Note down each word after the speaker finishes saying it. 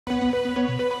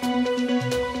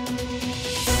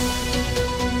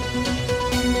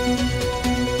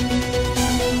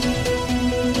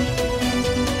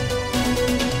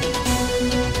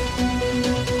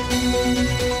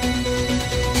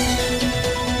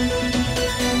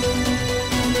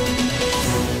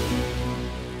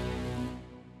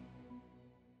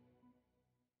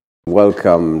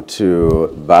Welcome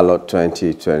to Ballot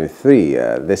 2023.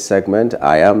 This segment,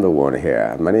 I am the one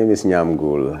here. My name is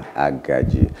Nyamgul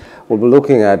Agaji. We'll be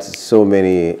looking at so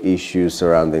many issues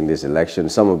surrounding this election.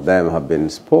 Some of them have been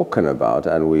spoken about,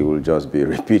 and we will just be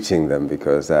repeating them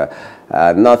because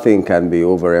nothing can be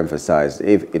overemphasized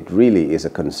if it really is a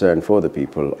concern for the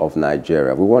people of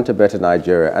Nigeria. We want a better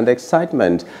Nigeria, and the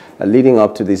excitement leading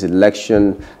up to this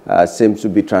election seems to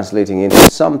be translating into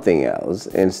something else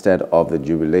instead of the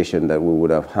jubilation that we would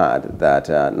have had that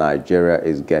Nigeria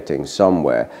is getting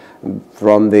somewhere.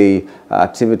 From the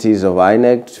activities of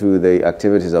INEC to the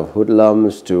activities of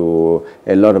hoodlums to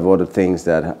a lot of other things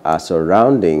that are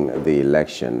surrounding the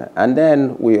election. And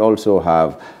then we also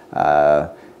have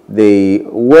the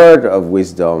word of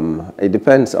wisdom. It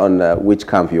depends on which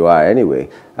camp you are anyway,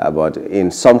 but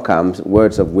in some camps,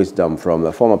 words of wisdom from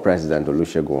the former President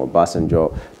Olusegun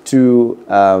Obasanjo to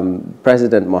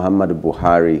President Muhammadu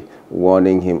Buhari,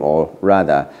 warning him, or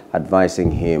rather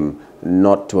advising him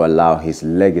not to allow his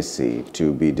legacy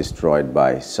to be destroyed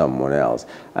by someone else.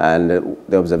 And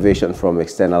the observation from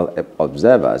external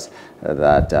observers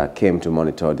that came to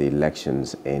monitor the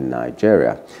elections in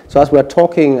Nigeria. So as we're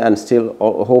talking and still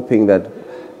hoping that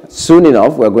soon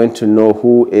enough we're going to know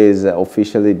who is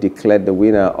officially declared the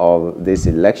winner of this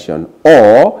election,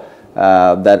 or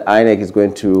that INEC is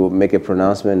going to make a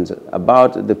pronouncement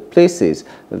about the places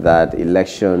that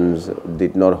elections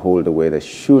did not hold the way they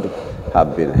should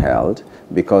have been held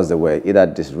because they were either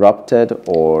disrupted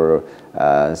or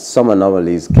some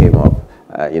anomalies came up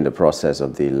in the process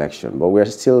of the election. But we're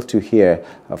still to hear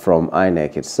from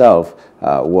INEC itself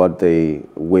what the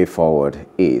way forward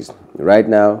is. Right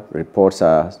now, reports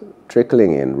are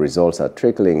trickling in, results are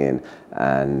trickling in,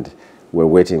 and we're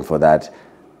waiting for that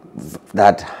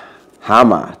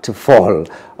hammer to fall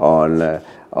on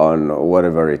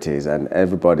whatever it is, and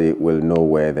everybody will know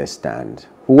where they stand.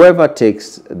 Whoever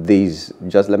takes these,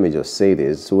 let me just say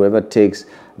this, whoever takes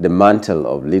the mantle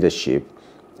of leadership,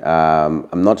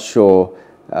 I'm not sure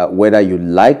whether you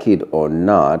like it or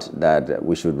not that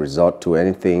we should resort to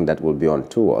anything that will be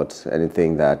untoward,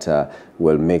 anything that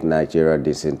will make Nigeria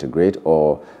disintegrate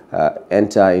or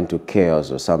enter into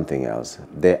chaos or something else.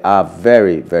 There are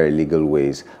very, very legal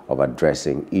ways of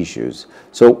addressing issues.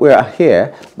 So we are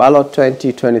here, Ballot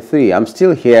 2023. I'm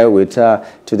still here with,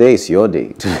 today is your day.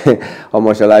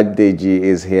 Omoshola Deji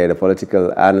is here, the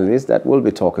political analyst that will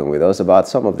be talking with us about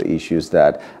some of the issues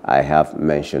that I have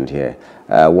mentioned here.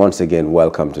 Once again,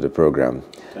 welcome to the program.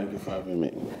 Thank you for having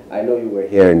me. I know you were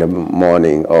here in the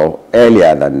morning or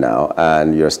earlier than now,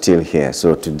 and you're still here.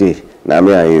 So today,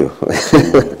 Nami and you.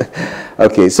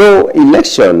 Okay, so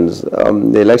elections,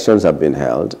 the elections have been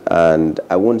held, and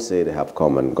I won't say they have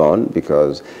come and gone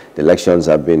because the elections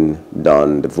have been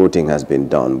done, the voting has been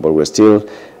done, but we're still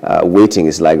waiting.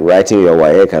 It's like writing your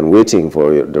WAEC and waiting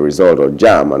for the result, or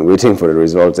JAM and waiting for the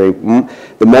result.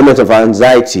 The moment of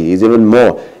anxiety is even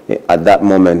more at that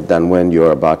moment than when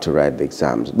you're about to write the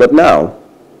exams. But now,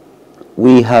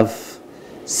 we have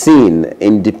seen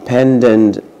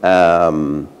independent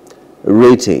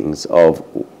ratings of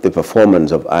the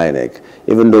performance of INEC,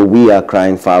 even though we are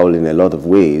crying foul in a lot of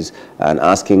ways and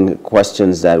asking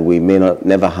questions that we may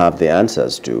never have the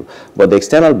answers to. But the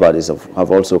external bodies have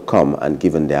also come and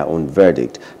given their own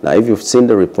verdict. Now, if you've seen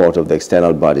the report of the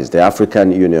external bodies, the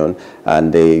African Union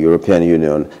and the European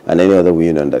Union and any other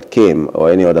union that came,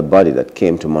 or any other body that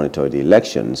came to monitor the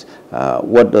elections,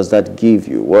 what does that give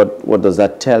you? What does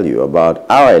that tell you about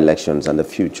our elections and the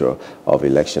future of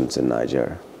elections in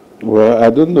Nigeria? Well, I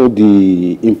don't know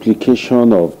the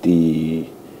implication of the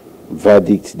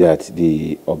verdict that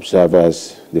the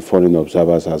observers, the foreign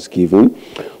observers, has given,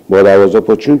 but I was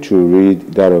opportune to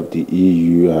read that of the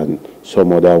EU and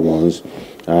some other ones,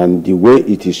 and the way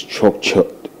it is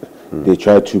structured, they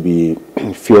try to be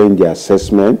fair in the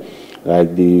assessment.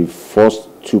 Like the first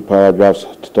two paragraphs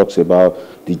talks about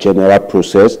the general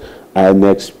process,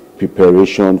 INEC's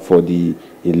preparation for the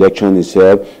election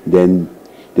itself, then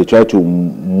they try to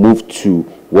move to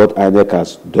what INEC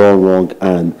has done wrong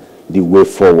and the way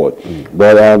forward.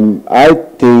 But I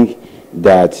think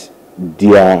that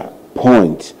their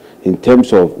point in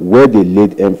terms of where they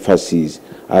laid emphasis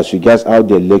as regards how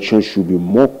the election should be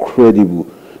more credible,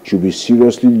 should be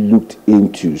seriously looked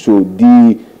into. So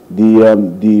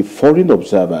the foreign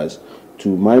observers,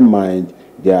 to my mind,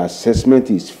 their assessment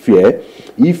is fair.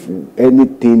 If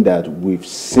anything that we've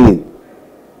seen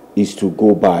is to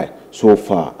go by so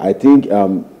far, I think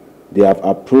they have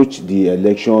approached the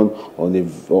election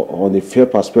on a fair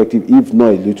perspective, if not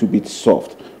a little bit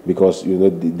soft, because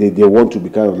they want to be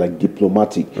kind of like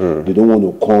diplomatic. They don't want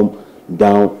to come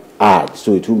down add.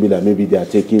 So it won't be like maybe they are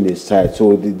taking a side.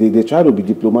 So they try to be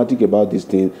diplomatic about this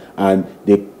thing, and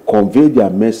they convey their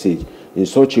message in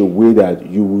such a way that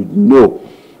you would know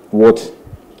what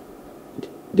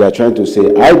they are trying to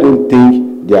say. I don't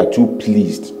think they are too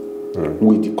pleased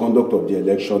with the conduct of the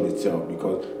election itself,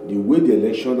 because the way the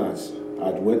election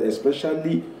had went,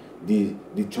 especially the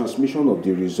transmission of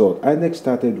the result, INEC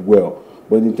started well,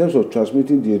 but in terms of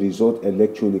transmitting the result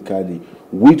electronically,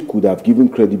 which could have given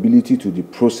credibility to the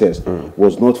process,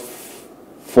 was not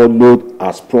followed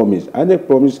as promised. INEC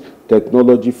promised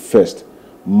technology first,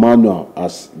 manual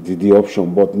as the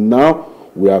option, but now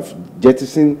we have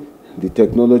jettisoned the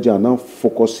technology and now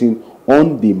focusing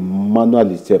on the manual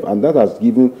itself, and that has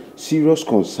given serious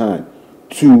concern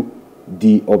to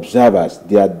the observers.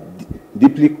 They are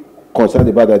deeply concerned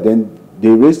about that. Then they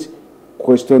raised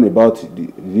question about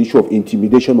the issue of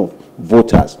intimidation of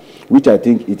voters, which I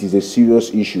think it is a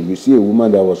serious issue. We see a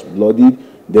woman that was bloodied.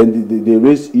 Then they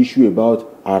raised issue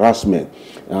about harassment,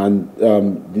 and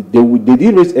they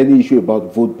didn't raise any issue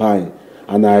about vote buying,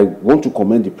 and I want to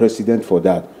commend the president for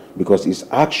that, because his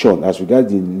action as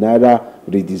regards the Naira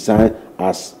redesign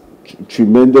has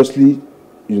tremendously,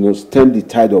 stemmed the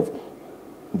tide of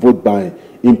vote buying.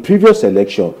 In previous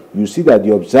election, you see that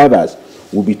the observers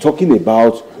will be talking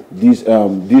about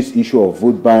this issue of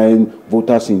vote buying,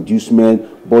 voters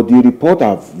inducement, but the report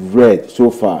I've read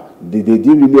so far, they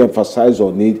didn't really emphasize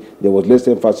on it. There was less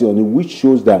emphasis on it, which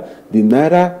shows that the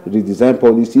Naira redesign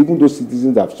policy, even though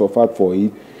citizens have suffered for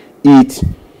it, it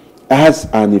has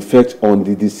an effect on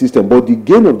the system. But the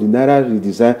gain of the Naira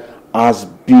redesign has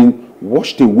been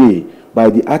washed away by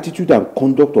the attitude and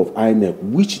conduct of INEC,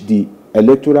 which the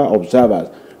electoral observers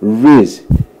raise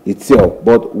itself.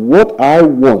 But what I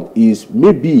want is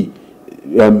maybe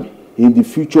in the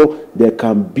future there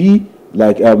can be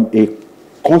like a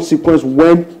consequence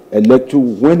when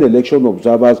election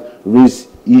observers raise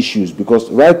issues,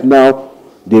 because right now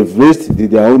they've raised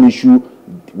their own issue.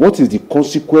 What is the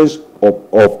consequence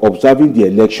of observing the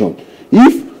election?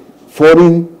 If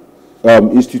foreign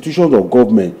institutions of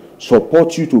government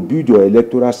support you to build your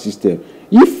electoral system,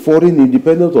 if foreign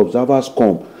independent observers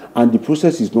come and the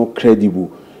process is not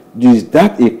credible, is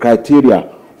that a criteria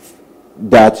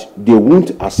that they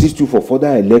won't assist you for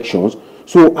further elections?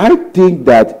 So I think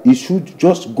that it should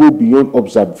just go beyond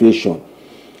observation.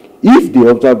 If they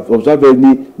observe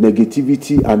any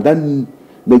negativity, and that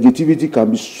negativity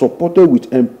can be supported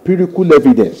with empirical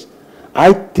evidence,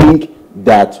 I think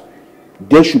that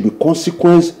there should be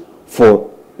consequence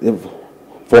for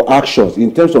actions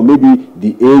in terms of maybe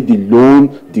the aid, the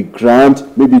loan, the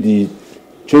grant, maybe the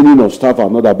training of staff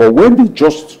and all that. But when they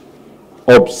just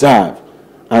observe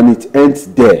and it ends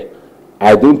there,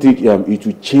 I don't think it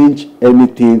will change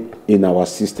anything in our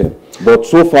system. But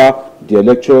so far, the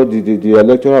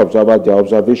electoral observer, their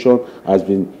observation has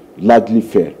been largely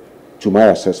fair, to my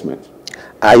assessment.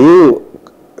 Are you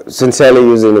sincerely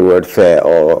using the word fair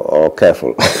or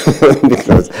careful?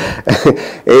 Because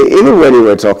even when you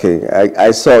were talking,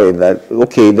 I saw it that,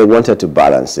 okay, they wanted to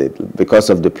balance it because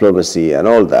of diplomacy and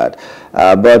all that.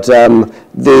 But the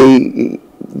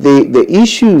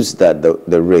issues that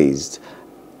they raised,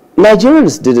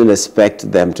 Nigerians didn't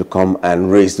expect them to come and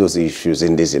raise those issues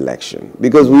in this election,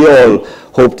 because we all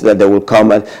hoped that they would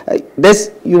come. And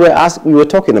we were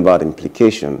talking about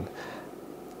implication.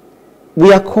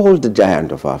 We are called the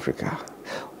giant of Africa.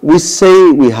 We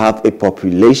say we have a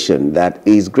population that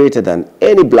is greater than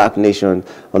any black nation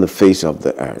on the face of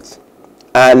the earth.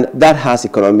 And that has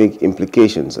economic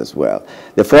implications as well.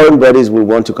 The foreign bodies will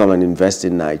want to come and invest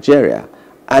in Nigeria.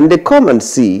 And they come and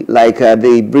see, like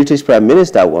the British Prime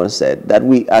Minister once said, that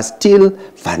we are still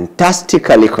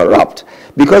fantastically corrupt.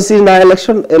 Because in our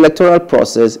electoral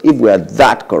process, if we are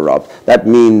that corrupt, that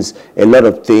means a lot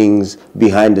of things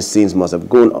behind the scenes must have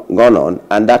gone on,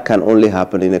 and that can only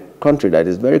happen in a country that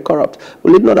is very corrupt.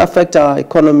 Will it not affect our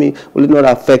economy? Will it not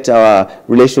affect our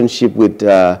relationship with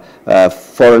other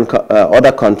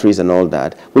countries and all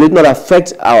that? Will it not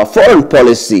affect our foreign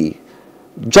policy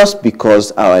just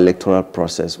because our electoral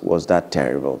process was that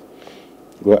terrible?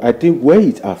 Well, I think where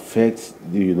it affects,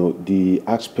 the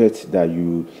aspect that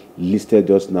you listed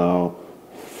just now,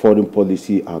 foreign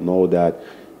policy and all that,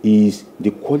 is the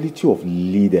quality of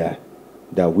leader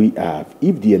that we have.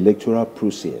 If the electoral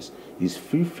process is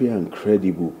free, fair, and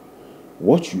credible,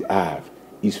 what you have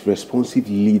is responsive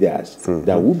leaders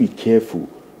that will be careful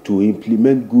to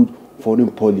implement good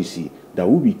foreign policy, that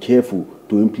will be careful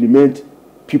to implement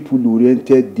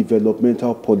people-oriented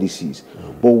developmental policies.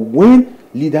 But when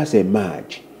leaders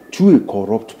emerge through a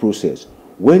corrupt process,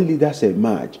 when leaders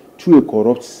emerge through a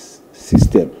corrupt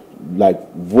system,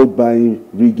 like vote buying,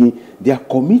 rigging, their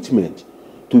commitment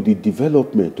to the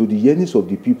development, to the yearnings of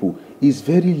the people is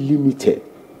very limited.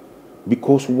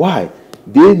 Because why?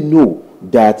 They know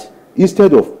that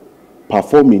instead of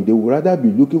performing, they would rather be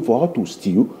looking for how to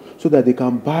steal so that they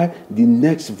can buy the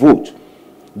next vote.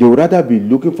 They would rather be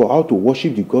looking for how to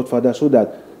worship the Godfather so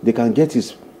that they can get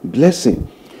his blessing.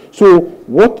 So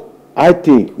what I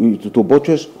think, to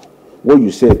buttress what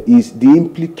you said, is the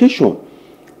implication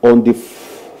on the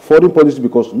foreign policy,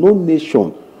 because no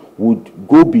nation would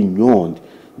go beyond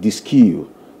the skill,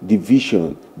 the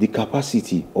vision, the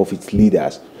capacity of its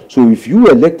leaders. So if you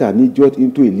elect an idiot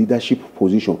into a leadership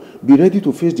position, be ready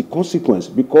to face the consequence,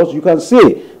 because you can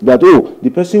say that, oh, the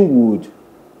person would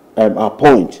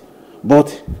appoint.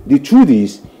 But the truth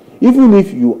is, even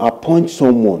if you appoint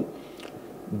someone,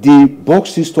 the buck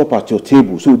still stop at your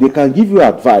table. So they can give you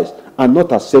advice and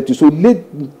not accept it. So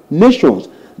nations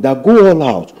that go all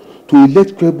out to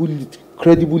elect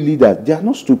credible leaders, they are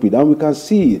not stupid, and we can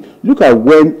see it. Look at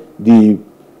when the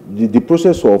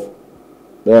process of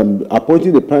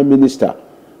appointing the prime minister,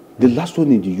 the last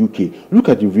one in the UK, look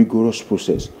at the rigorous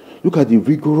process. Look at the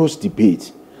rigorous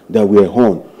debate that we're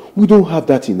on. We don't have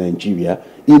that in Nigeria.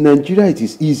 In Nigeria, it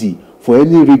is easy for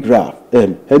any riffraff,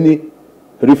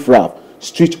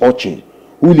 street urchin,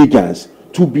 hooligans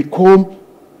to become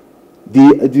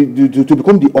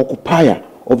the occupier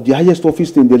of the highest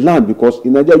office in the land, because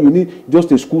in Nigeria you need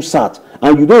just a school cert,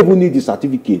 and you don't even need the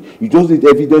certificate. You just need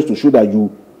evidence to show that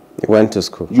you went to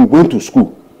school. You went to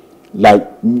school. Like,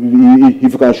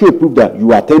 if you can show a proof that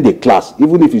you attend a class,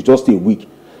 even if it's just a week,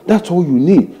 that's all you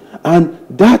need. And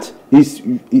that is,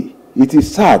 it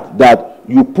is sad that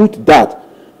you put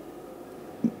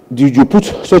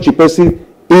such a person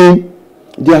in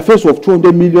the affairs of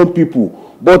 200 million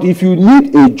people. But if you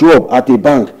need a job at a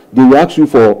bank, they will ask you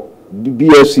for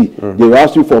BSc, they will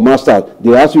ask you for master's, they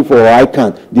will ask you for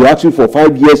ICANN, they will ask you for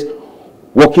 5 years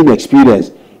working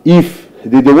experience. If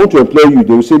they want to employ you,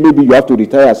 they will say maybe you have to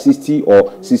retire at 60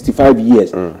 or 65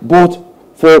 years. But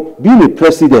for being a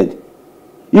president,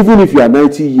 even if you are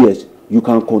 90 years, you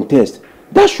can contest.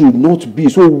 That should not be.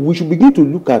 So we should begin to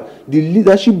look at the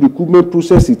leadership recruitment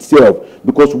process itself,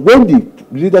 because when the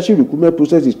leadership recruitment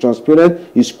process is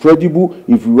transparent, is credible,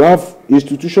 if you have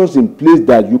institutions in place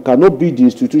that you cannot beat the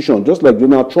institution, just like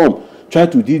Donald Trump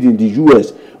tried to do in the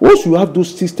US, once you have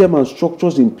those systems and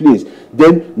structures in place,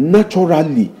 then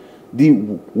naturally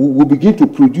we begin to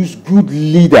produce good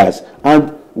leaders.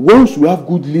 And once we have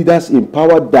good leaders in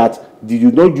power that they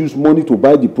do not use money to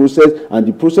buy the process, and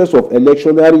the process of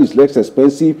electionary is less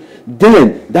expensive,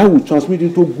 then that will transmit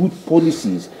into good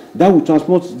policies, that will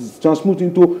transmit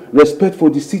into respect for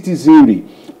the citizenry,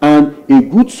 and a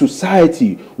good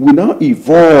society will now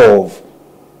evolve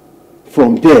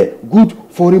from there. Good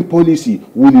foreign policy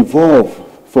will evolve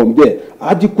from there.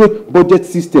 Adequate budget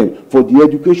system for the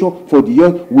education, for the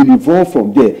health will evolve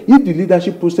from there. If the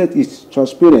leadership process is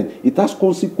transparent, it has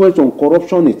consequence on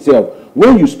corruption itself.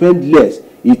 When you spend less,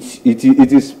 it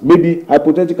is maybe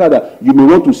hypothetical that you may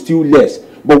want to steal less.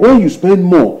 But when you spend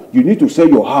more, you need to sell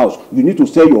your house, you need to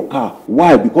sell your car.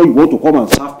 Why? Because you want to come and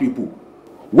serve people.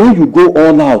 When you go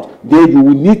all out, then you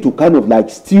will need to kind of like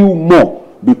steal more,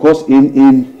 because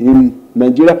in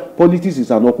Nigeria, politics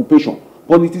is an occupation.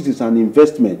 Politics is an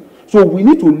investment. So we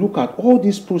need to look at all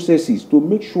these processes to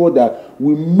make sure that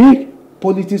we make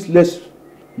politics less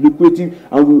lucrative,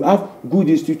 and we have good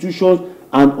institutions.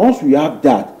 And once we have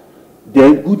that,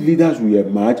 then good leaders will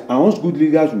emerge. And once good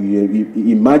leaders will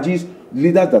emerge,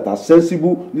 leaders that are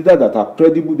sensible, leaders that are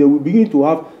credible, they will begin to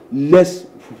have less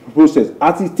process.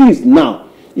 As it is now,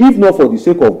 if not for the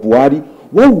sake of Buhari,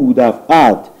 what we would have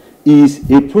had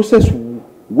is a process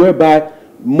whereby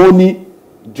money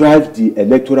drives the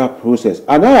electoral process.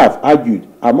 And I have argued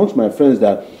amongst my friends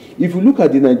that if you look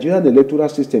at the Nigerian electoral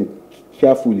system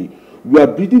carefully, we are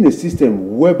building a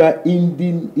system whereby in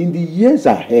the years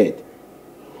ahead,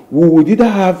 we would either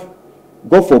have,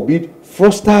 God forbid,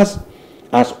 fraudsters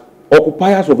as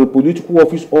occupiers of a political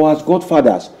office or as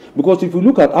godfathers. Because if you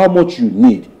look at how much you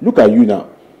need, look at you now,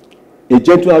 a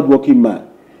gentle, hardworking man.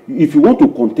 If you want to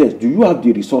contest, do you have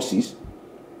the resources?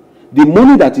 The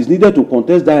money that is needed to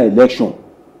contest that election,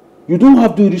 you don't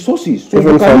have the resources. So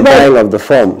even from buying of the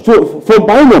form. So from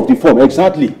buying of the form,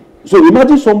 exactly. So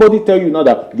imagine somebody tell you now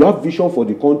that you have vision for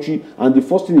the country, and the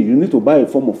first thing is you need to buy a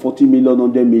form of 40 million,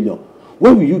 100 million.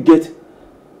 Where will you get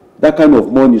that kind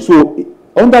of money? So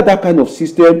under that kind of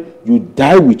system, you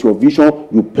die with your vision,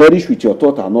 you perish with your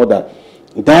thought and all that.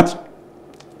 That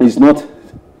is not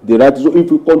the right. So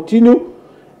if we continue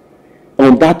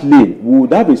on that lane, we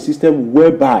would have a system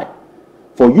whereby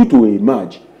for you to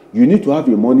emerge, you need to have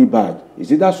a money bag.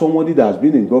 Is it that somebody that has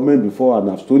been in government before and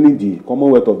have stolen the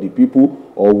commonwealth of the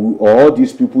people, or all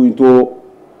these people into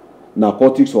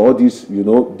narcotics, or all these,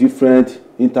 different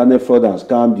internet fraud and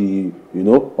scam, the,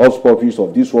 hush puppies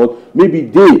of this world? Maybe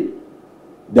they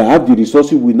that have the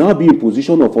resources will now be in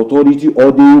position of authority,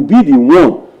 or they will be the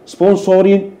one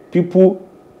sponsoring people,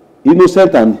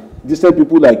 innocent and decent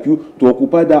people like you, to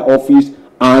occupy that office,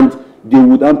 and they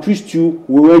would twist you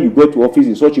when you go to office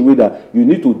in such a way that you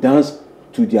need to dance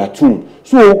to their tune.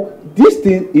 So this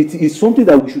thing, it is something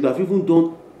that we should have even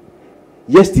done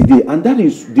yesterday, and that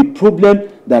is the problem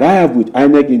that I have with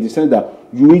INEC, in the sense that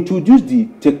you introduce the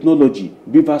technology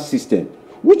beaver system,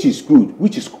 which is good,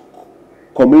 which is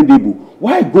commendable.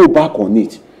 Why go back on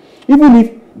it? Even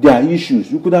if there are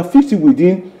issues, you could have fixed it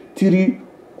within 3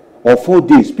 or 4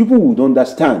 days. People would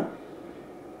understand.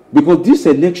 Because this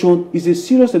election is a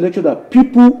serious election that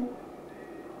people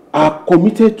are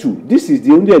committed to. This is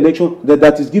the only election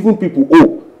that is giving people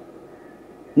hope.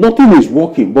 Nothing is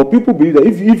working, but people believe that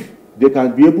if they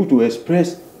can be able to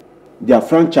express their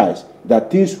franchise, that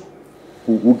things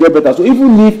will get better. So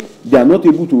even if they are not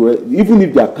able to, even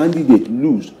if their candidate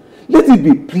lose, let it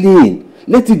be plain,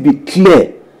 let it be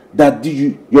clear that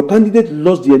your candidate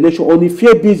lost the election on a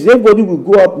fair basis. Everybody will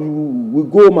go up, will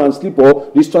go home and sleep,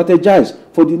 or re-strategize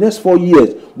for the next 4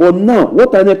 years. But now,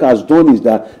 what INEC has done is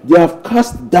that they have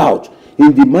cast doubt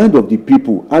in the mind of the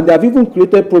people, and they have even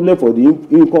created problem for the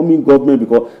incoming government,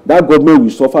 because that government will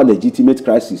suffer legitimate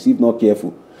crisis if not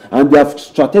careful. And they have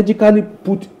strategically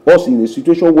put us in a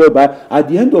situation whereby, at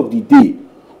the end of the day,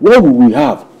 what we will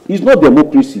have is not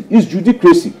democracy, it's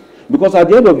judicracy. Because at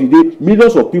the end of the day,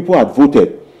 millions of people had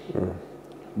voted.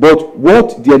 But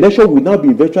what the election will now be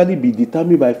eventually be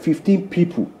determined by 15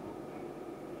 people.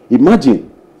 Imagine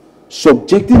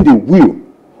subjecting the will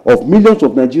of millions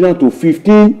of Nigerians to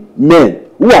 15 men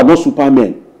who are not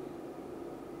supermen.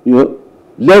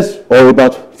 Less, or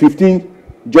about 15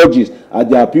 judges at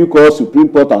the appeal court, Supreme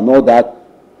Court, and all that.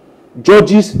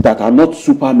 Judges that are not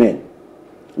supermen.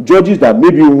 Judges that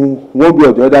maybe one way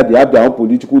or the other they have their own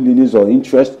political leanings or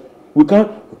interest. We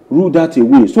can't rule that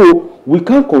away. So we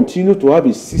can't continue to have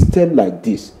a system like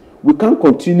this. We can't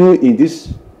continue in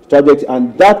this trajectory,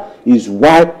 and that is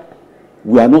why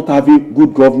we are not having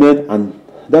good government, and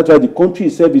that's why the country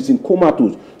itself is in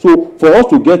comatose. So for us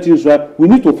to get things right, we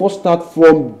need to first start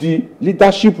from the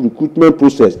leadership recruitment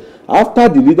process. After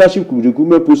the leadership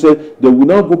recruitment process, then we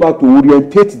now go back to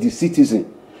orientate the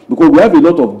citizen, because we have a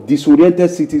lot of disoriented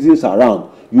citizens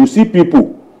around. You see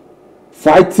people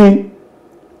fighting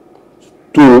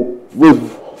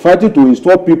to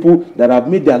install people that have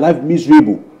made their life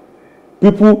miserable,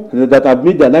 people that have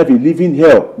made their life a living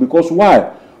hell. Because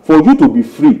why? For you to be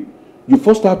free, you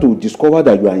first have to discover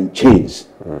that you are in chains.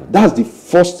 That's the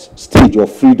first stage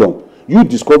of freedom. You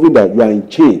discovering that you are in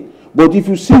chain. But if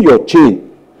you see your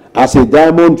chain as a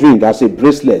diamond ring, as a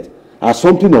bracelet, as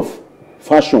something of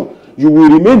fashion, you will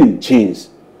remain in chains.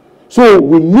 So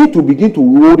we need to begin to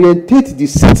orientate the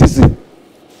citizen,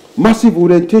 massive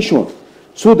orientation,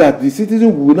 so that the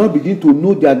citizen will now begin to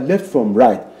know their left from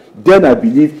right. Then I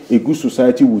believe a good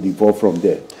society would evolve from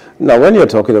there. Now, when you're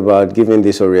talking about giving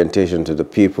this orientation to the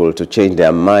people to change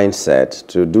their mindset,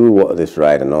 to do what is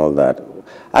right and all that,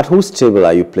 at whose table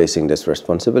are you placing this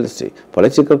responsibility?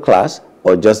 Political class,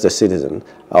 or just the citizen,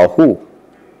 or who?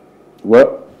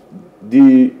 Well,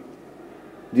 the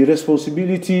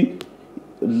responsibility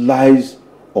lies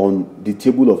on the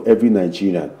table of every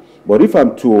Nigerian. But if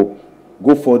I'm to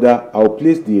go further, I'll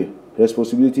place the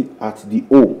responsibility at the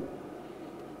home.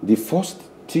 The first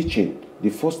teaching, the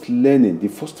first learning, the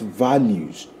first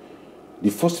values,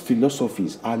 the first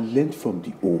philosophies are learned from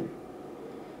the home.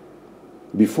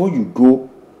 Before you go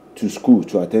to school,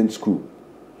 to attend school,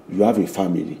 you have a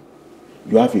family,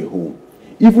 you have a home.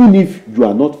 Even if you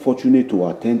are not fortunate to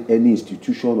attend any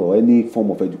institution or any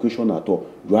form of education at all,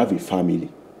 you have a family.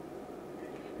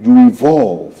 You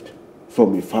evolved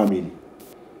from a family.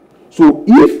 So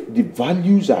if the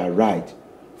values are right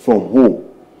from home,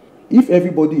 if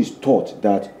everybody is taught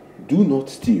that do not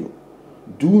steal,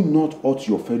 do not hurt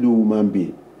your fellow human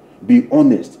being, be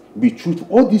honest, be truthful,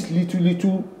 all these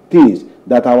little things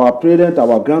that our parents,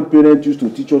 our grandparents used to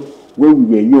teach us when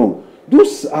we were young,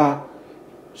 those are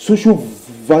social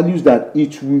values that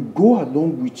it will go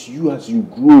along with you as you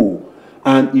grow,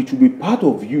 and it will be part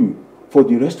of you for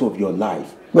the rest of your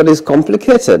life. But it's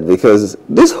complicated, because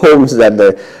these homes that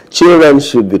the children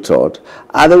should be taught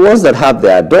are the ones that have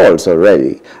their adults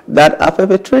already that are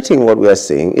perpetrating what we are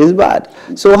saying is bad.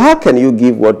 So how can you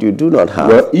give what you do not have?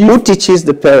 Well, who teaches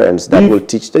the parents that will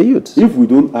teach the youth? If we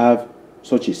don't have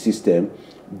such a system,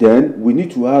 then we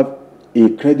need to have a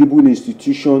credible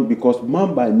institution because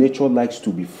man by nature likes to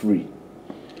be free.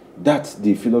 That's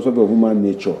the philosophy of human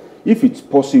nature. If it's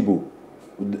possible,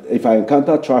 if I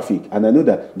encounter traffic and I know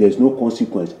that there's no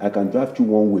consequence, I can drive through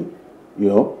one way. You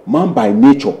know, man by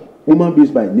nature, human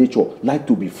beings by nature like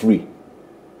to be free.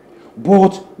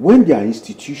 But when there are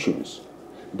institutions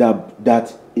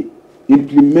that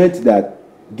implement that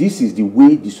this is the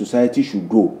way the society should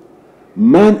go,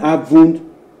 man haven't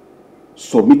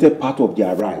submitted part of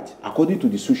their right according to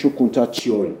the social contract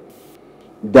theory,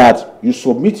 that you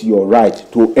submit your right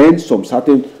to earn some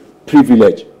certain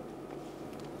privilege.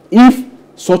 If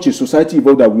such a society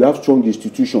evolved that we have strong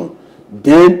institutions,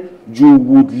 then you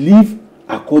would live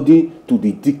according to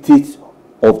the dictates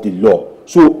of the law.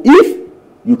 So if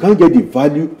you can't get the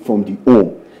value from the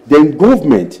home, then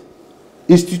government,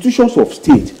 institutions of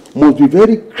state must be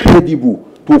very credible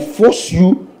to force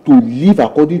you to live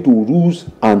according to rules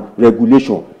and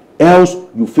regulation, else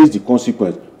you face the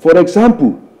consequence. For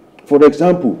example,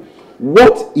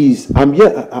 what is,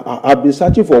 I've been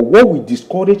searching for what will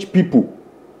discourage people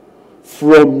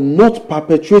from not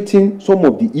perpetuating some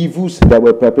of the evils that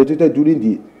were perpetrated during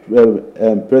the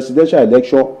presidential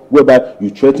election, whereby you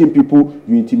threaten people,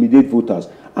 you intimidate voters.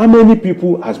 How many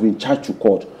people has been charged to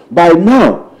court? By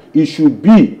now, it should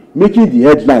be making the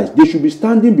headlines. They should be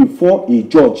standing before a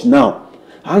judge now,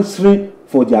 answering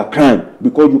for their crime,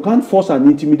 because you can't force and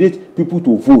intimidate people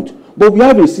to vote. But we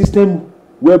have a system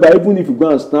whereby even if you go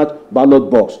and snatch ballot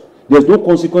box, there's no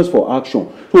consequence for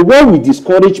action. So when we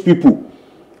discourage people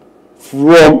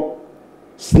from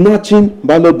snatching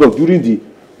ballot box during the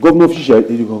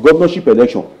governorship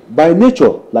election, by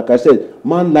nature, like I said,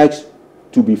 man likes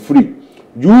to be free.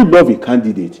 You love a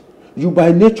candidate. You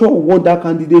by nature want that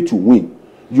candidate to win.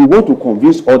 You want to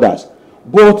convince others.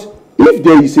 But if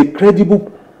there is a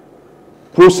credible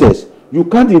process, you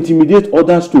can't intimidate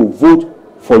others to vote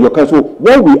for your candidate. So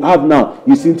what we have now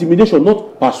is intimidation,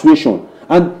 not persuasion.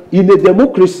 And in a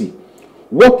democracy,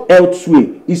 what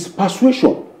elsewhere is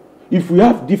persuasion. If we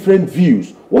have different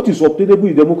views, what is obtainable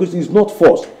in democracy is not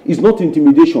force, it's not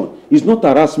intimidation, it's not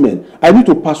harassment. I need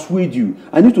to persuade you.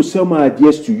 I need to sell my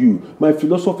ideas to you, my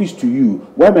philosophies to you,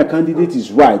 why my candidate is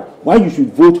right, why you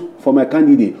should vote for my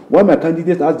candidate, why my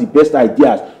candidate has the best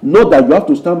ideas. Not that you have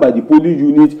to stand by the polling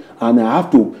unit and I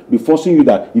have to be forcing you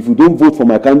that if you don't vote for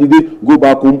my candidate, go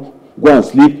back home, go and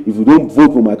sleep. If you don't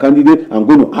vote for my candidate, I'm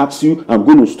going to axe you, I'm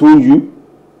going to stone you.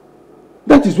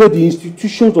 That is where the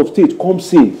institutions of state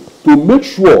comes in, to make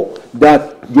sure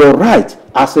that your right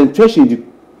as entrenched in the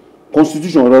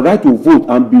constitution, your right to vote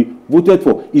and be voted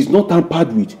for, is not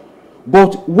tampered with.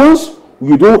 But once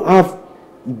you don't have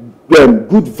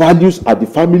good values at the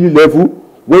family level,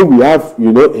 when we have,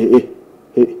 you know,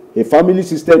 a family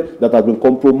system that has been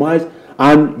compromised,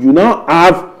 and you now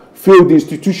have failed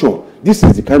institution, this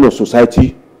is the kind of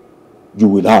society you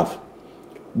will have.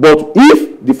 But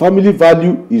if the family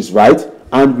value is right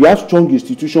and we have strong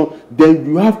institution, then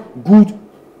you have good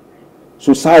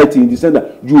society in the sense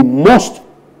that you must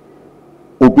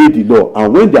obey the law.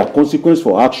 And when there are consequences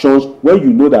for actions, when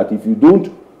you know that if you don't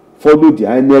follow the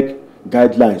INEC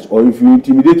guidelines or if you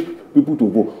intimidate people to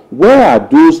vote, where are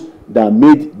those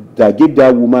that gave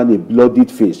that woman a bloodied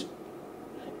face?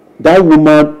 That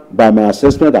woman, by my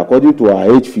assessment, according to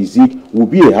her age, physique, will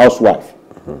be a housewife.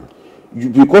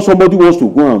 Because somebody wants to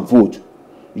go and vote,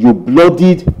 you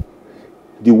bloodied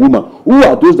the woman. Who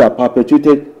are those that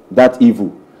perpetrated that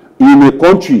evil? In a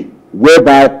country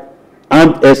whereby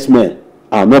armed herdsmen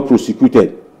are not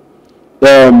prosecuted,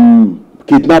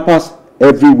 kidnappers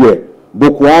everywhere,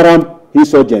 Boko Haram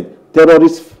insurgent,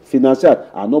 terrorist financiers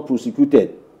are not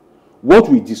prosecuted. What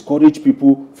will discourage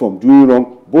people from doing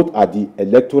wrong, both at the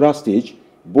electoral stage,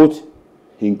 both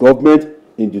in government,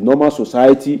 in the normal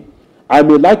society? I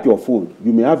may like your phone,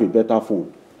 you may have a better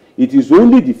phone. It is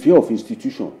only the fear of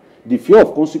institution, the fear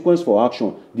of consequence for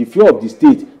action, the fear of the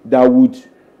state that would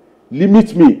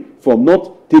limit me from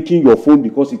not taking your phone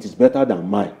because it is better than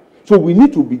mine. So we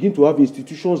need to begin to have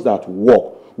institutions that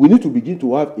work. We need to begin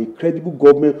to have a credible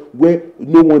government where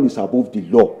no one is above the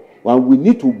law. And we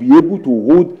need to be able to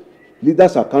hold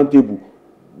leaders accountable,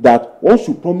 that once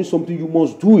you promise something, you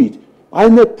must do it. I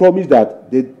not promise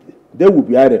that they will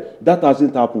be hired. That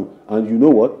hasn't happened. And you know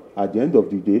what? At the end of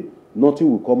the day,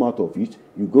 nothing will come out of it.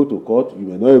 You go to court, you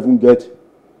may not even get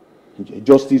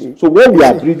justice. So what we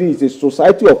are breeding is a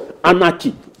society of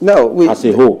anarchy as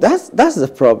a whole. That's the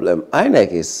problem.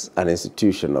 INEC is an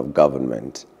institution of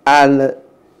government. And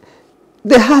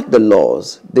they had the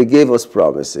laws. They gave us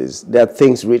promises. There are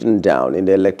things written down in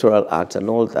the Electoral Act and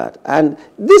all that. And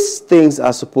these things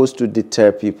are supposed to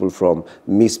deter people from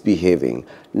misbehaving.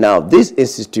 Now, this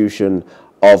institution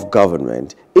of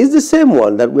government is the same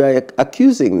one that we are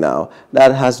accusing now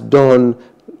that has done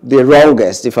the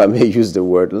wrongest, if I may use the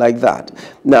word like that.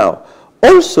 Now,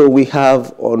 also we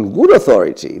have on good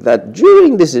authority that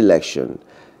during this election,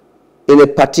 in a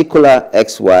particular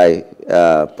XY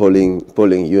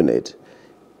polling unit,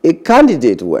 a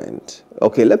candidate went.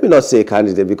 Okay, let me not say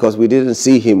candidate because we didn't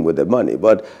see him with the money,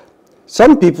 but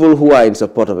some people who are in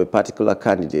support of a particular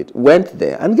candidate went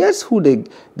there, and guess who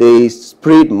they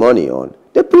sprayed money on?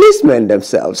 The policemen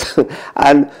themselves.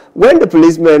 And when the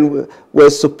policemen were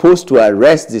supposed to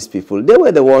arrest these people, they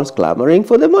were the ones clamoring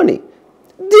for the money.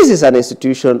 This is an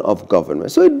institution of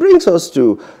government. So it brings us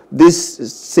to this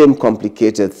same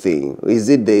complicated thing. Is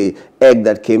it the egg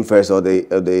that came first or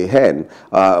the hen?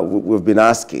 We've been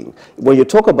asking. When you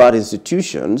talk about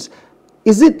institutions,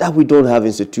 is it that we don't have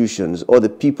institutions or the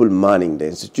people manning the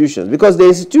institutions? Because the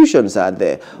institutions are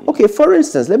there. Okay, for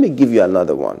instance, let me give you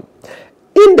another one.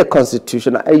 In the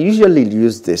Constitution, I usually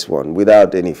use this one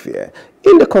without any fear.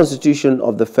 In the Constitution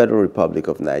of the Federal Republic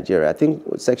of Nigeria, I think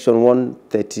section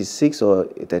 136 or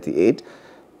 38,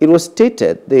 it was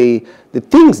stated the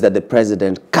things that the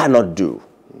president cannot do.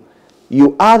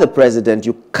 You are the president,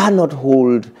 you cannot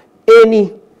hold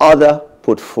any other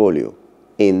portfolio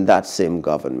in that same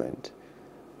government.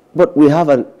 But we have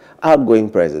an outgoing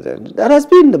president that has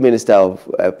been the Minister of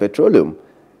Petroleum,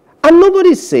 and nobody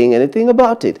is saying anything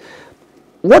about it.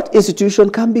 What institution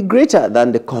can be greater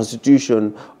than the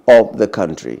Constitution of the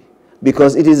country?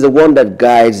 Because it is the one that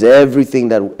guides everything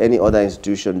that any other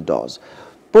institution does.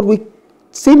 But we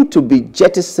seem to be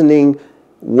jettisoning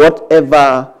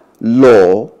whatever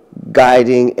law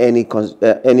guiding any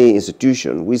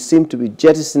institution. We seem to be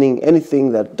jettisoning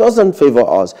anything that doesn't favor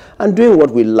us and doing what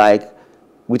we like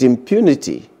with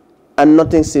impunity, and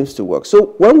nothing seems to work.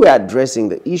 So when we are addressing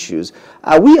the issues,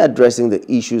 are we addressing the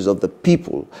issues of the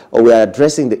people, or we are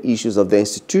addressing the issues of the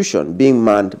institution being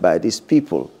manned by these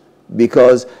people?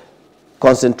 Because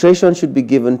concentration should be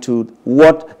given to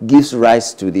what gives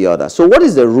rise to the other. So what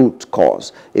is the root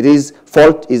cause? Is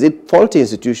it faulty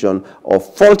institution or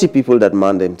faulty people that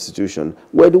man the institution?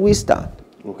 Where do we start?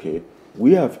 Okay,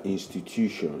 we have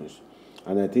institutions,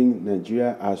 and I think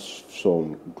Nigeria has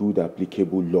some good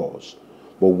applicable laws.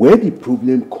 But where the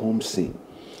problem comes in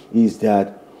is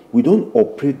that we don't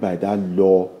operate by that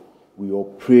law, we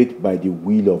operate by the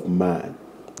will of man.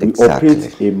 Exactly. We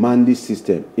operate a manly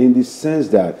system in the sense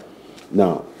that,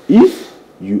 now, if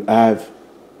you have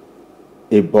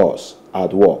a boss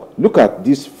at work, look at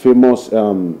this famous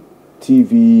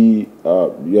TV,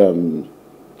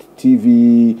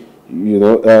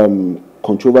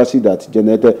 controversy that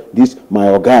generated this my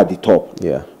oga at the top.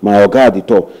 Yeah. My oga at the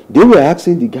top. They were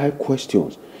asking the guy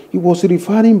questions. He was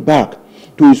referring back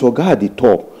to his oga at the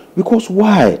top. Because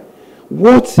why?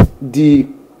 What the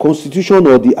constitution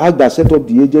or the act that set up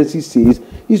the agency says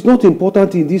is not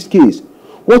important in this case.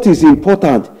 What is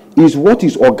important is what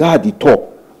his oga at the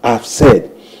top have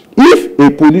said. If a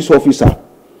police officer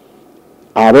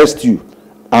arrests you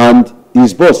and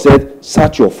his boss said,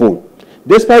 search your phone,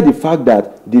 despite the fact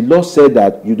that the law said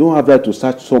that you don't have right to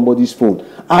search somebody's phone,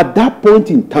 at that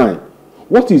point in time,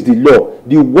 what is the law?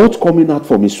 The words coming out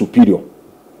from a superior.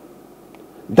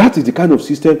 That is the kind of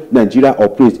system Nigeria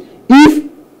operates.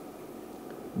 If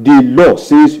the law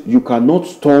says you cannot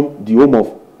storm the home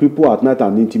of people at night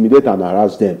and intimidate and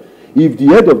harass them, if the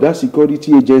head of that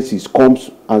security agency comes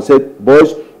and said,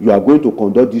 boys, you are going to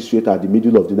conduct this raid at the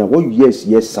middle of the night, what you hear is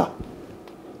yes, sir.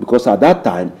 Because at that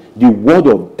time, the word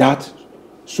of that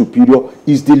superior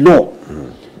is the law.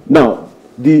 Now,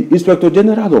 the Inspector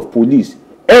General of Police,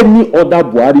 any other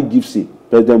Buhari gives him,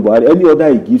 President Buhari, any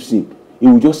other he gives him, he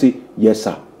will just say, yes,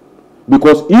 sir.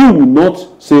 Because he will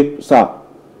not say, sir,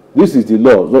 this is the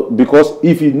law. Because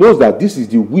if he knows that this is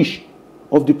the wish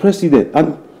of the president,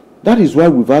 and that is why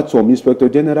we've had some Inspector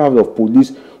General of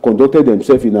Police conducted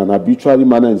themselves in an arbitrary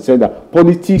manner and said that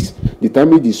politics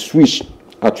determine the switch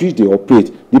at which they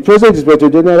operate. The present Inspector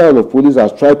General of Police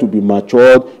has tried to be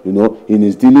matured, in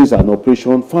his dealings and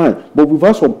operation, fine. But we've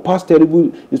had some past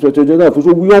terrible Inspector General of Police.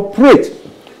 So we operate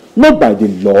not by the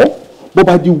law, but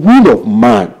by the will of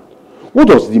man. What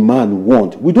does the man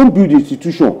want? We don't build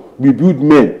institution, we build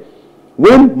men.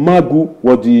 When Magu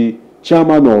was the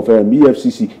chairman of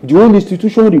EFCC, the whole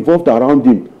institution revolved around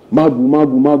him.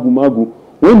 Magu.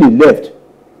 When he left,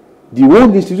 the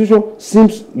whole institution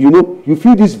seems, you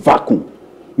feel this vacuum.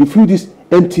 You feel this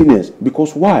emptiness.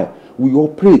 Because why? We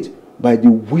operate by the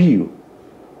will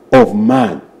of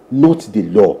man, not the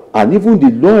law. And even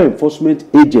the law enforcement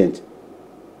agent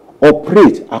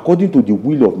operate according to the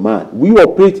will of man. We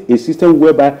operate a system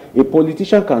whereby a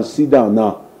politician can sit down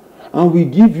now and we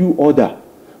give you order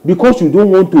because you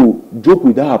don't want to joke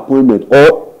with that appointment,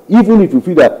 or even if you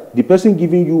feel that the person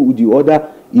giving you the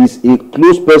order is a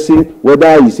close person,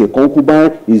 whether it's a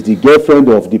concubine, is the girlfriend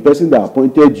of the person that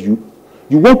appointed you,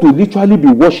 you want to literally be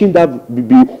worshiping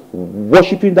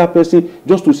that person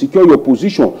just to secure your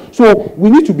position. So we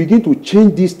need to begin to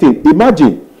change this thing.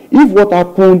 Imagine if what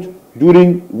happened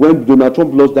during when Donald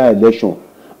Trump lost that election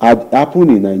had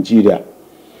happened in Nigeria.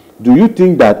 Do you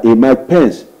think that a Mike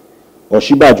Pence or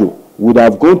Shibajo would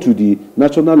have gone to the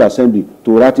National Assembly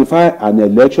to ratify an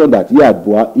election that he and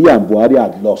Buhari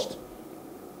had lost?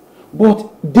 But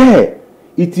there,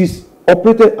 it is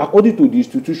operated according to the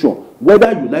institution.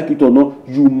 Whether you like it or not,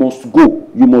 you must go.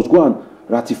 You must go and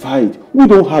ratify it. We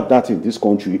don't have that in this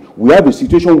country. We have a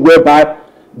situation whereby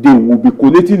they will be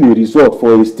collating a result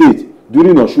for a state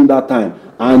during Oshunda time,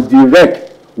 and the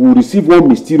REC will receive one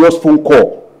mysterious phone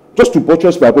call. Just to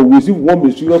buttress people, we receive one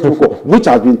mysterious phone call, which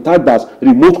has been tagged as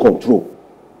remote control.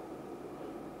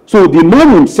 So the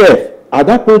man himself, at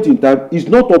that point in time, is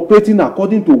not operating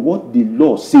according to what the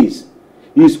law says.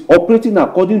 He is operating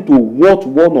according to what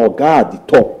one Oga at the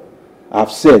top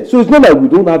have said. So it's not like we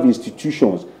don't have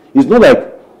institutions. It's not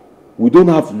like we don't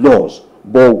have laws.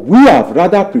 But we have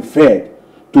rather preferred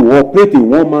to operate a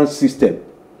one-man system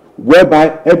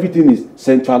whereby everything is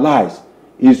centralized,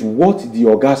 is what the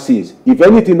Oga says. If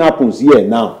anything happens here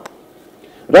now,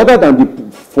 rather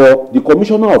than for the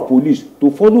Commissioner of Police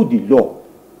to follow the law,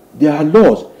 there are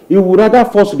laws. He would rather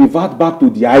first revert back to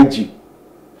the IG.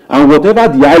 And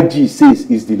whatever the IG says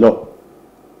is the law.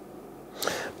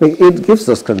 It gives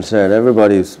us concern.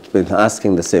 Everybody's been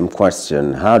asking the same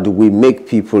question. How do we make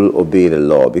people obey the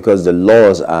law? Because the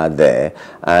laws are there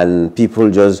and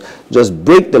people just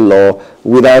break the law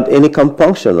without any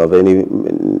compunction of any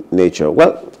nature.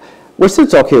 Well, we're still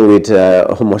talking with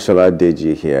Omoshola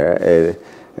Deji here,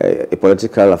 a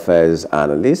political affairs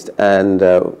analyst, and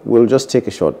we'll just take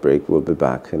a short break. We'll be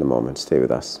back in a moment. Stay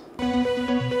with us.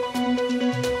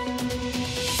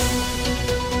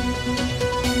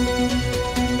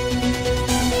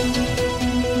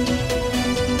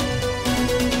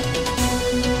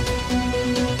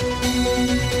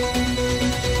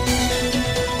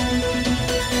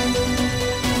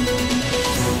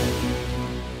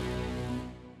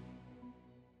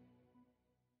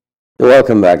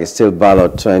 Welcome back. It's still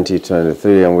Ballot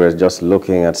 2023, and we're just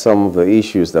looking at some of the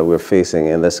issues that we're facing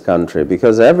in this country,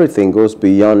 because everything goes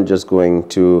beyond just going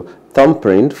to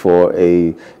thumbprint for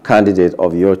a candidate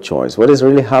of your choice. What is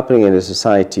really happening in the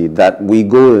society that we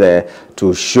go there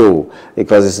to show,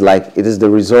 because it's like it is the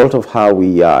result of how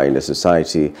we are in the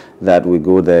society that we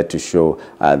go there to show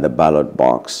at the ballot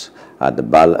box, at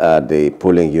the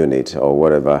polling unit, or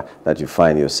whatever that you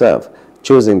find yourself.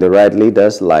 Choosing the right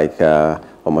leaders, like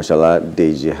Omoshola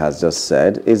Deji has just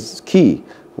said, is key.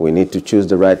 We need to choose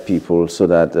the right people so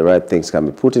that the right things can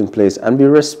be put in place and be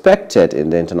respected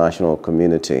in the international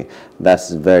community.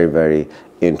 That's very, very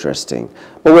interesting.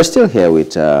 But we're still here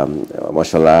with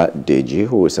Omoshola Deji,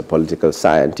 who is a political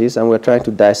scientist, and we're trying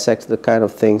to dissect the kind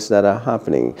of things that are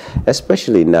happening,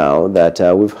 especially now that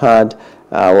we've had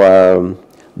our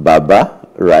Baba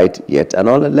write yet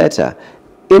another letter.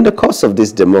 In the course of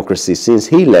this democracy, since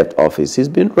he left office, he's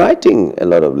been writing a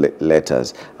lot of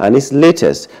letters, and his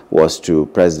latest was to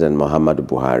President Muhammadu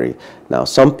Buhari. Now,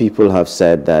 some people have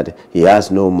said that he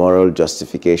has no moral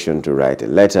justification to write a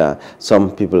letter.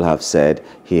 Some people have said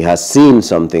he has seen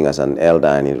something as an elder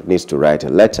and he needs to write a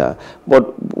letter.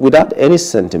 But without any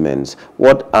sentiments,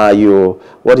 what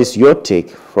is your take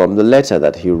from the letter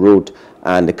that he wrote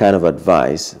and the kind of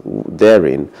advice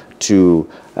therein to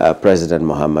President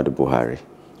Muhammadu Buhari?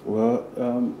 Well,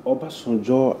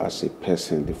 Obasanjo as a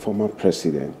person, the former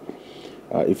president,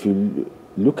 if you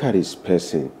look at his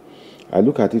person, I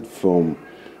look at it from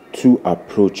two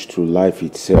approaches to life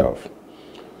itself.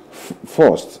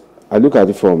 First, I look at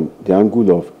it from the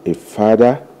angle of a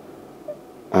father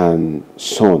and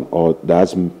son, or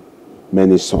that's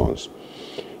many sons.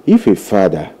 If a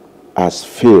father has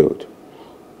failed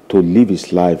to live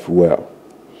his life well,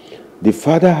 the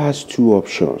father has two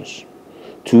options: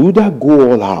 to either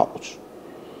go all out,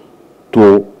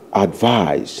 to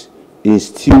advise,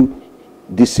 instill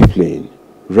discipline,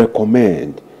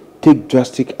 recommend, take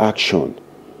drastic action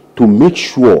to make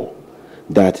sure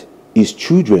that his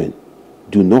children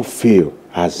do not fail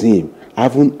as him,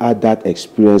 having had that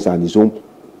experience and his own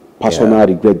personal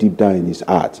regret deep down in his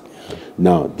heart.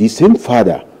 Now, the same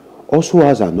father also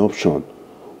has an option,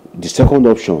 the second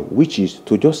option, which is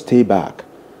to just stay back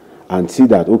and see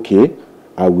that, okay,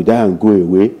 I will die and go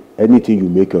away. Anything you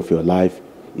make of your life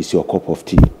is your cup of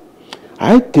tea.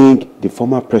 I think the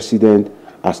former president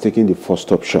has taken the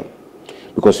first option.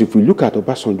 Because if we look at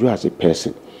Obasanjo as a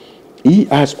person, He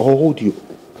has all the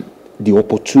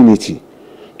opportunity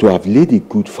to have laid a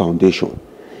good foundation.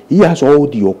 He has all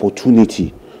the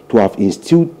opportunity to have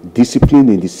instilled discipline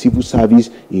in the civil service,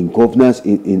 in governance,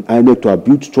 in INEC, to have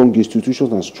built strong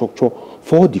institutions and structure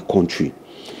for the country.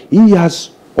 He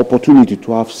has opportunity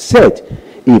to have set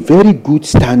a very good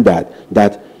standard,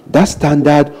 that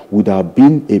standard would have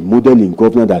been a model in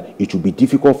governance, that it would be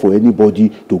difficult for anybody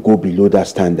to go below that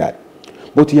standard.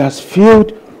 But he has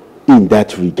failed in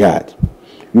that regard.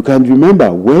 You can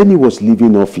remember when he was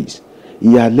leaving office,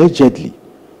 he allegedly,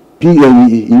 he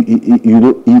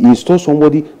installed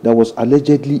somebody that was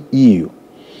allegedly ill,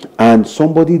 and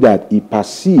somebody that he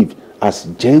perceived as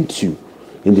gentle,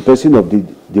 in the person of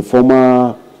the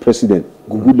former president,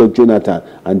 Goodluck Jonathan,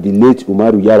 and the late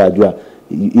Umaru Yar'Adua.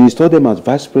 He installed them as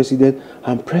vice president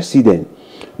and president,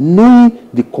 knowing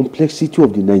the complexity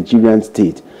of the Nigerian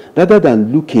state, rather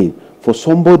than looking for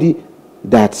somebody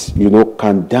that, you know,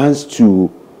 can dance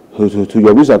to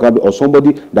your music, or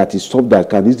somebody that is soft, that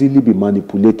can easily be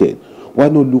manipulated. Why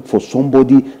not look for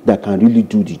somebody that can really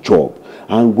do the job?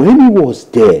 And when he was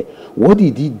there, what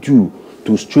did he do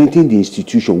to strengthen the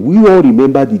institution? We all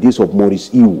remember the days of Maurice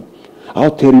Iwu, how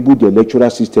terrible the electoral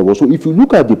system was. So if you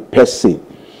look at the person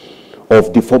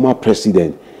of the former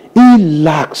president, he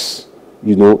lacks,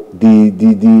 you know,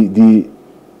 the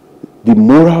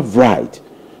moral right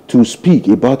to speak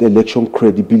about election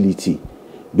credibility,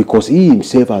 because he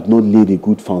himself had not laid a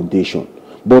good foundation.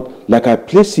 But like I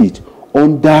place it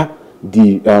under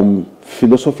the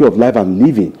philosophy of life and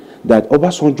living, that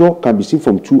Obasanjo can be seen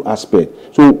from two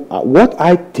aspects. So what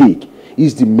I take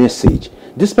is the message,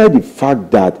 despite the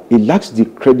fact that it lacks the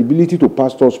credibility to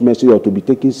pastor's message or to be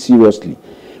taken seriously.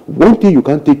 One thing you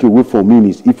can't take away from him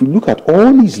is, if you look at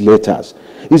all his letters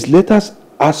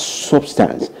are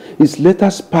substance. His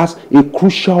letters pass a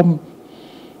crucial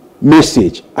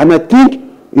message. And I think,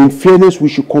 in fairness, we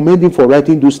should commend him for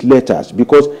writing those letters,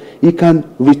 because he can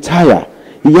retire.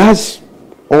 He has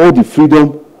all the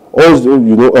freedom, all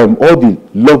the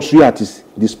luxury at his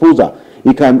disposal.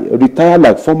 He can retire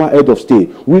like former head of state.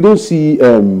 We don't see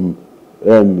General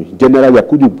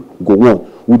Yakubu Gowon.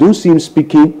 We don't see him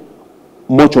speaking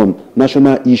much on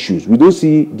national issues. We don't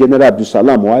see General Abdul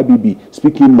Salam or IBB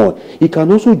speaking more. He can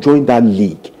also join that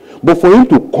league. But for him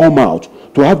to come out,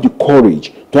 to have the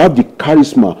courage, to have the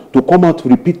charisma, to come out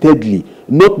repeatedly,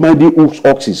 not minding whose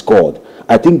ox is God,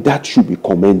 I think that should be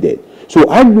commended. So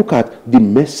I look at the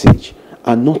message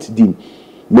and not the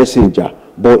messenger.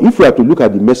 But if we have to look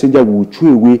at the messenger, we will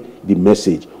throw away the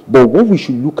message. But what we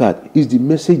should look at is the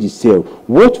message itself.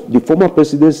 What the former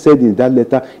president said in that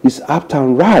letter is apt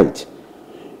and right.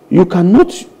 You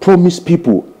cannot promise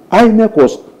people. INEC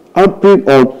was hampering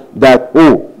on that,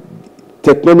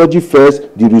 technology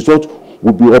first, the result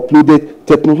will be uploaded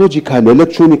technologically,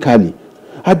 electronically.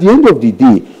 At the end of the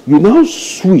day, you now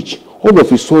switch all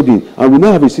of a sudden, and we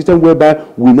now have a system whereby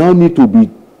we now need to be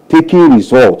taking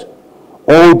result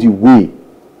all the way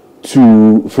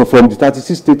from the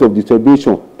 36th state of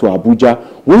distribution to Abuja,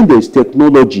 when there is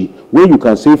technology, when you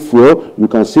can save fuel, you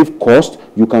can save cost,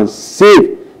 you can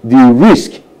save the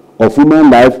risk of human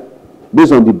life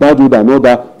based on the bad road and all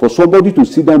that, for somebody to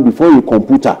sit down before a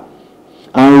computer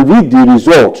and read the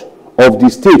result of the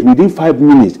state within 5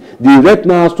 minutes. The rep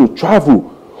now has to travel.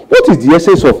 What is the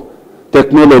essence of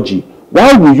technology?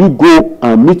 Why will you go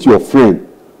and meet your friend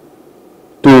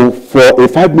for a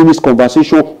 5 minutes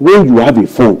conversation when you have a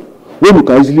phone, when you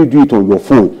can easily do it on your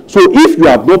phone? So if you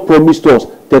have not promised us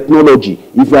technology,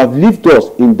 if you have lived us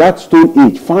in that stone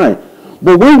age, fine.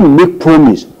 But when you make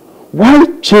promise, why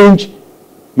change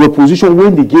your position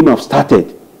when the game has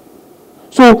started?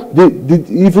 So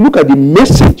if you look at the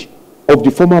message of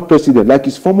the former president, like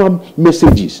his former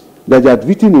messages that he had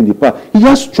written in the past, he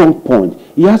has strong point,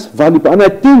 he has value, and I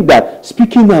think that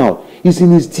speaking out is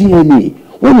in his DNA.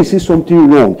 When he says something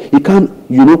wrong, he can't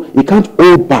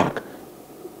hold back.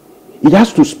 He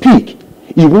has to speak.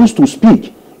 He wants to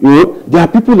speak. There are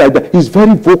people like that. He's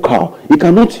very vocal. He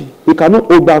cannot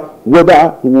hold back,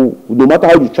 no matter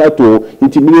how you try to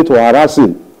intimidate or harass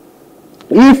him.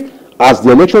 If, as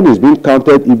the election is being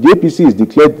counted, if the APC is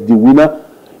declared the winner,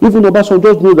 even Obasanjo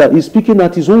does know that he's speaking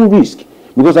at his own risk,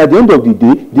 because at the end of the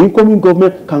day, the incoming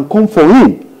government can come for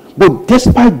him. But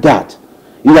despite that,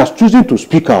 he has chosen to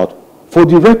speak out for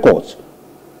the records.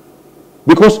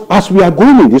 Because as we are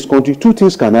going in this country, two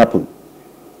things can happen.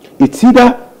 It's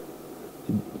either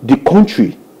the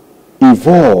country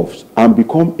evolves and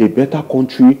becomes a better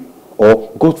country,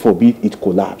 or, God forbid, it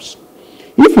collapses.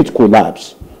 If it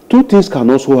collapses, two things can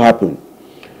also happen.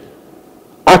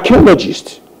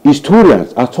 Archaeologists,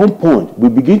 historians, at some point will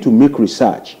begin to make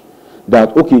research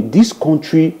that, okay, this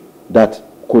country that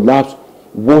collapse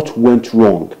what went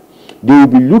wrong. They will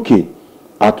be looking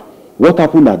at what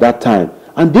happened at that time,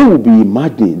 and they will be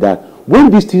imagining that when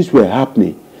these things were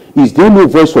happening, is there no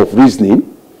voice of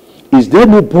reasoning? Is there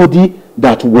nobody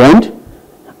that warned?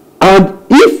 And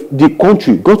if the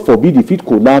country, God forbid, if it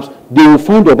collapsed, they will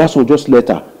find Obasanjo's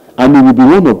letter, and it will be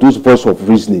one of those voices of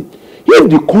reasoning. If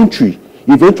the country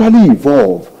eventually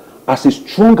evolve as a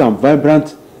strong and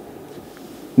vibrant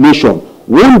nation,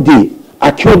 one day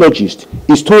archaeologists,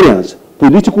 historians,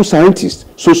 political scientists,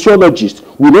 sociologists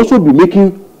will also be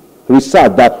making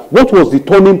research that what was the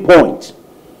turning point.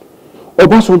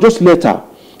 Obasanjo's letter,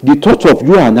 the thoughts of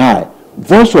you and I,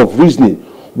 voice of reasoning,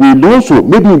 will also,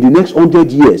 maybe in the next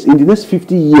 100 years, in the next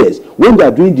 50 years, when they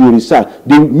are doing the research,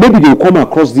 maybe they will come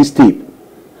across this tape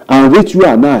and rate you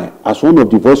and I as one of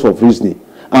the voice of reasoning,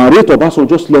 and rate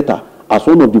Obasanjo's letter as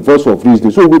one of the voice of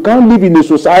reasoning. So we can't live in a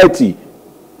society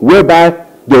whereby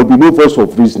there will be no voice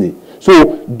of reasoning.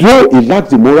 So though he lacks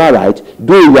the moral right,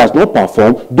 though he has not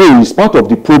performed, though he is part of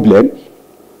the problem,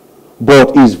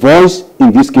 but his voice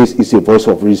in this case is a voice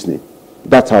of reasoning.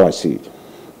 That's how I see it.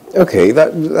 Okay,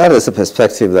 that is a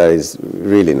perspective that is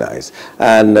really nice.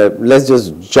 And let's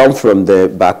just jump from there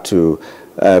back to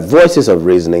voices of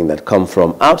reasoning that come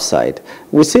from outside.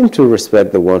 We seem to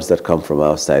respect the ones that come from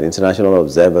outside. International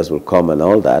observers will come and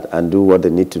all that and do what they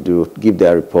need to do, give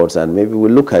their reports, and maybe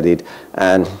we'll look at it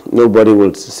and nobody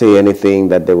will say anything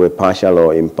that they were partial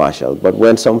or impartial. But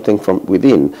when something from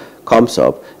within comes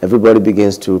up, everybody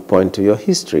begins to point to your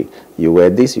history. You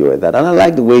were this, you were that. And I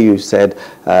like the way you said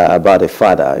about a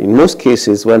father. In most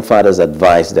cases, when fathers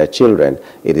advise their children,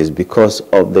 it is because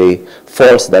of the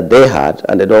faults that they had,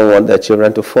 and they don't want their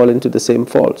children to fall into the same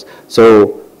faults.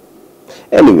 So,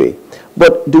 anyway,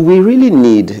 but do we really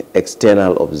need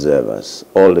external observers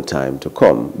all the time to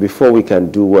come before we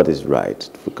can do what is right?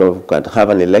 We can have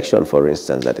an election, for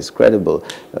instance, that is credible,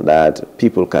 that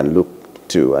people can look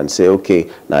to and say, okay,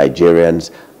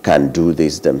 Nigerians can do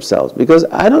this themselves. Because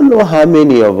I don't know how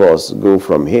many of us go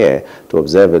from here to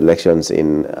observe elections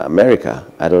in America.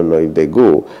 I don't know if they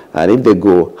go, and if they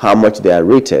go, how much they are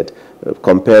rated,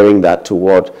 comparing that to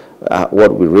what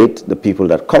we rate the people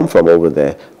that come from over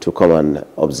there to come and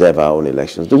observe our own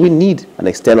elections. Do we need an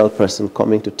external person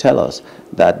coming to tell us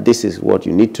that this is what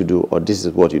you need to do or this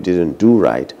is what you didn't do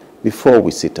right before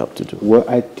we sit up to do? Well,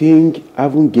 I think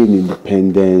having gained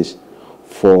independence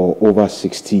for over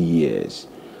 60 years,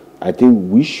 I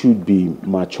think we should be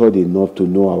matured enough to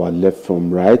know our left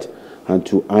from right and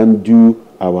to undo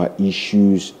our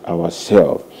issues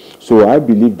ourselves. So I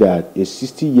believe that a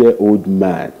 60-year-old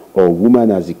man or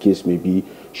woman, as the case may be,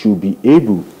 should be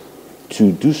able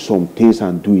to do some things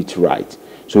and do it right.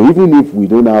 So even if we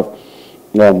don't have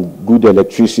good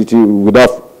electricity, we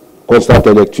have constant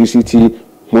electricity,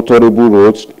 motorable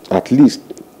roads, at least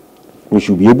we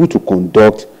should be able to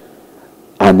conduct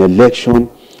an election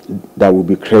that will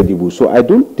be credible. So I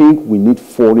don't think we need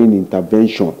foreign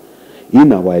intervention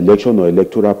in our election or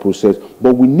electoral process,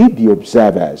 but we need the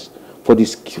observers for the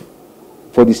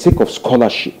sake of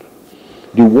scholarship.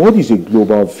 The world is a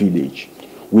global village.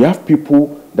 We have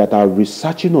people that are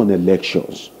researching on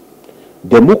elections.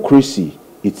 Democracy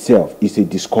itself is a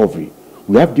discovery.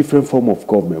 We have different forms of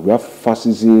government. We have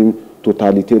fascism,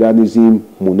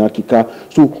 totalitarianism, monarchical.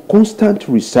 So constant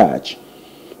research,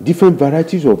 different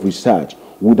varieties of research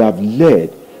would have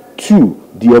led to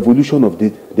the evolution of the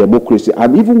democracy.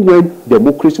 And even when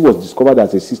democracy was discovered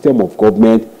as a system of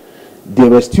government, there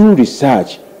was still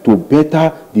research to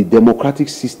better the democratic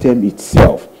system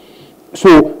itself.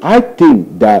 So I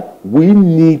think that we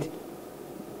need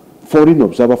foreign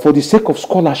observers for the sake of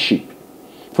scholarship,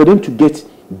 for them to get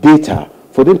data,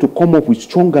 for them to come up with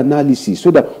strong analysis, so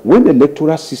that when the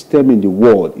electoral system in the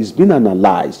world is being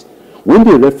analyzed, when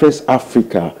they reference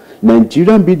Africa,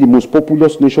 Nigeria, being the most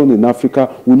populous nation in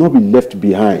Africa, will not be left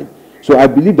behind. So I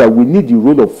believe that we need the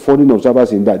role of foreign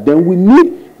observers in that. Then we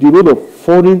need the role of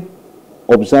foreign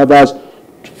observers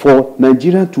for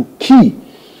Nigeria to key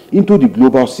into the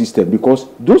global system, because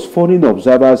those foreign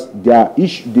observers, their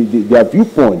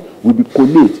viewpoint will be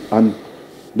collate and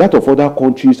that of other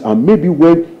countries, and maybe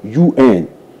when UN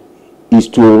is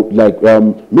to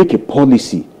make a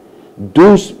policy,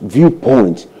 those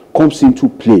viewpoints comes into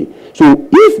play. So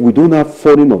if we don't have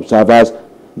foreign observers,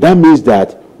 that means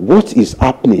that what is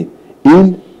happening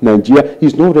in Nigeria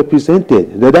is not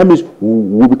represented. That means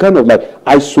we'll be kind of like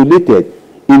isolated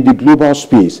in the global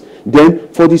space. Then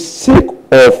for the sake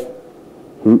of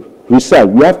research,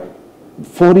 we have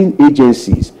foreign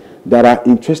agencies that are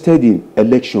interested in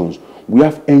elections. We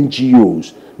have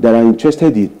NGOs that are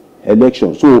interested in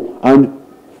elections. So, and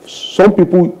some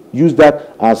people use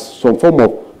that as some form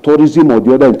of tourism or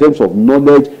the other, in terms of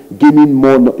knowledge, gaining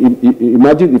more.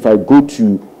 Imagine if I go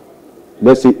to,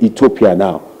 let's say, Ethiopia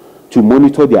now to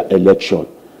monitor their election.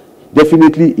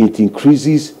 Definitely it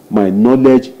increases my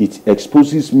knowledge, it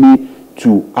exposes me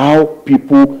to how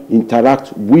people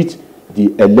interact with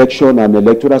the election and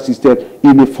electoral system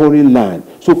in a foreign land.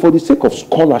 So for the sake of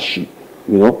scholarship,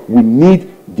 you know, we need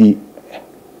the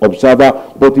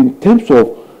observer. But in terms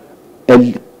of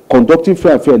conducting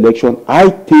fair and fair election, I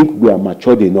think we are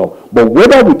matured enough. But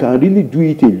whether we can really do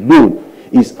it alone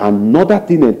is another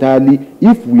thing entirely,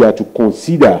 if we are to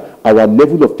consider our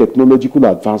level of technological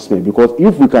advancement. Because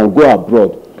if we can go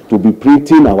abroad to be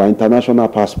printing our international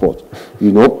passport,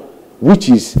 you know, which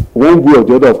is one way or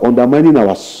the other of undermining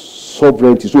our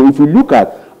sovereignty. So if we look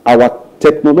at our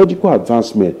technological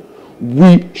advancement,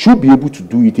 we should be able to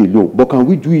do it alone. But can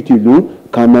we do it alone?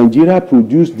 Can Nigeria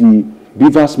produce the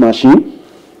Beavers machine?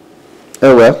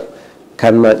 Oh, well,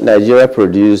 can Nigeria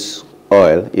produce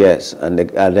oil? Yes, and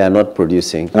they are not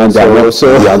producing. And so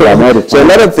a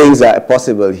lot of things are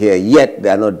possible here, yet they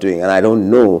are not doing. And I don't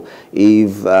know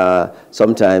if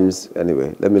sometimes,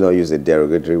 anyway, let me not use a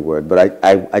derogatory word, but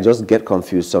I just get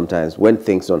confused sometimes when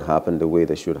things don't happen the way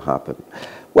they should happen.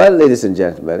 Well, ladies and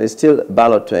gentlemen, it's still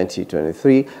Ballot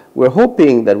 2023. We're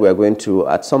hoping that we're going to,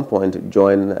 at some point,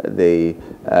 join the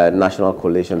National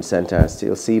Coalition Center and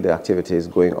still see the activities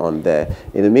going on there.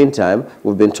 In the meantime,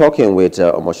 we've been talking with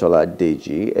Omoshola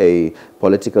Deji, a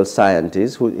political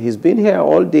scientist. He's been here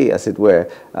all day, as it were,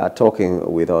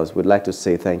 talking with us. We'd like to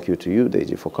say thank you to you,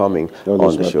 Deji, for coming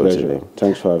on the show today.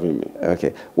 Thanks for having me.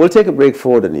 Okay. We'll take a break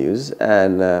for the news,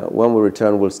 and when we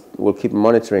return, we'll keep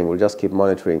monitoring. We'll just keep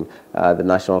monitoring the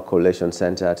National Coalition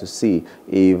Center to see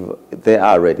if they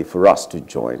are ready for us to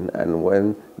join. And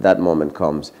when that moment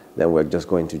comes, then we're just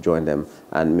going to join them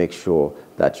and make sure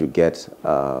that you get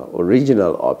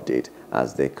original update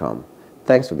as they come.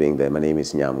 Thanks for being there. My name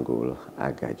is Nyamgul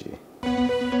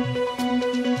Agaji.